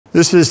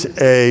This is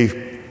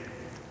an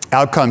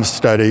outcome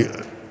study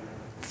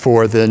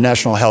for the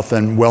National Health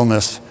and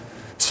Wellness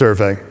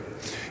Survey.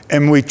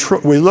 And we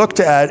looked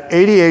at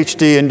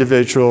ADHD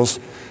individuals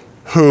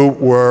who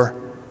were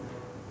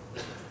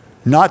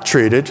not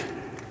treated,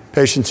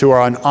 patients who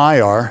are on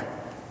IR,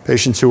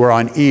 patients who are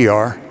on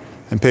ER,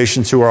 and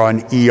patients who are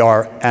on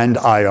ER and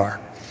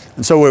IR.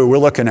 And so what we're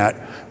looking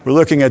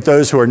at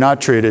those who are not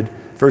treated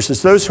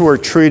versus those who are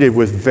treated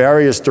with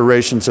various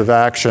durations of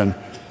action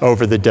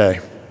over the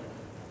day.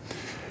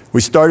 We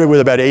started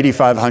with about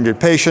 8,500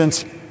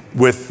 patients.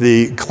 With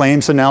the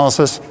claims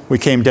analysis, we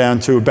came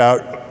down to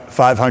about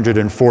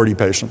 540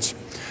 patients.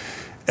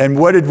 And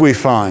what did we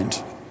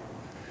find?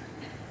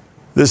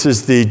 This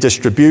is the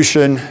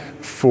distribution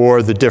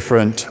for the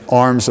different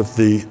arms of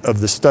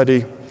the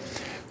study.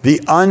 The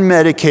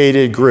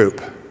unmedicated group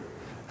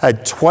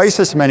had twice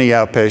as many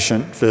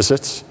outpatient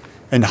visits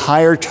and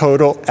higher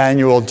total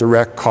annual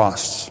direct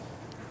costs.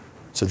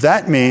 So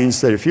that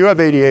means that if you have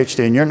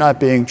ADHD and you're not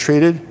being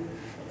treated,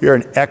 you're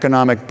an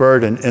economic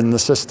burden in the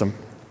system.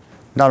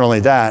 Not only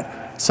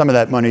that, some of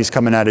that money is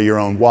coming out of your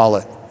own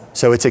wallet.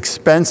 So it's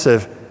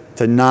expensive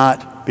to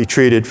not be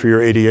treated for your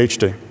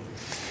ADHD.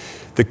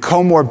 The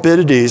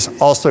comorbidities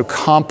also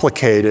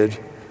complicated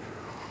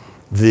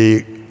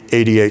the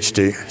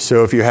ADHD.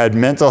 So if you had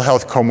mental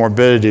health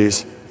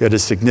comorbidities, you had a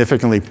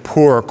significantly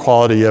poor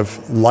quality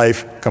of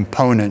life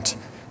component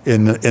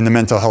in the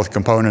mental health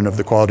component of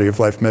the quality of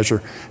life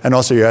measure. And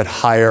also you had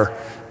higher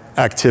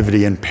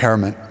activity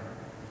impairment.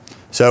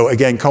 So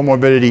again,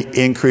 comorbidity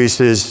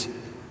increases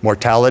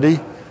mortality,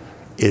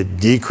 it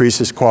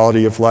decreases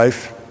quality of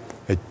life,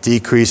 it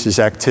decreases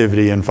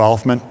activity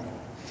involvement.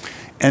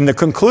 And the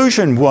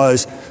conclusion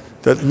was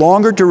that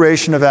longer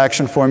duration of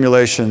action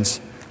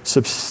formulations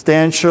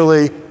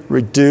substantially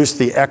reduce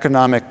the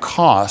economic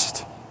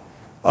cost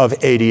of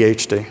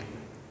ADHD.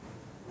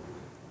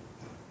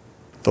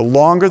 The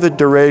longer the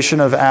duration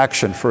of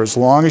action, for as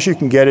long as you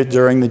can get it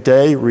during the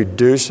day,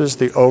 reduces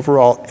the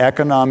overall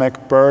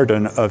economic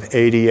burden of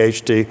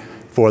ADHD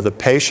for the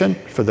patient,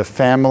 for the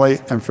family,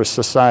 and for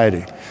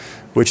society,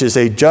 which is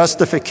a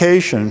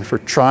justification for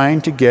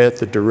trying to get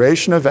the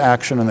duration of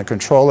action and the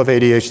control of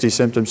ADHD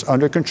symptoms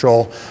under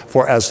control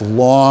for as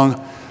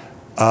long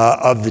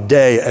of the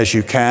day as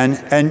you can.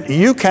 And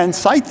you can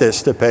cite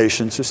this to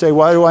patients who say,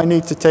 why do I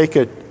need to take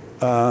it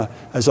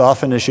as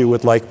often as you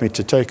would like me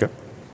to take it?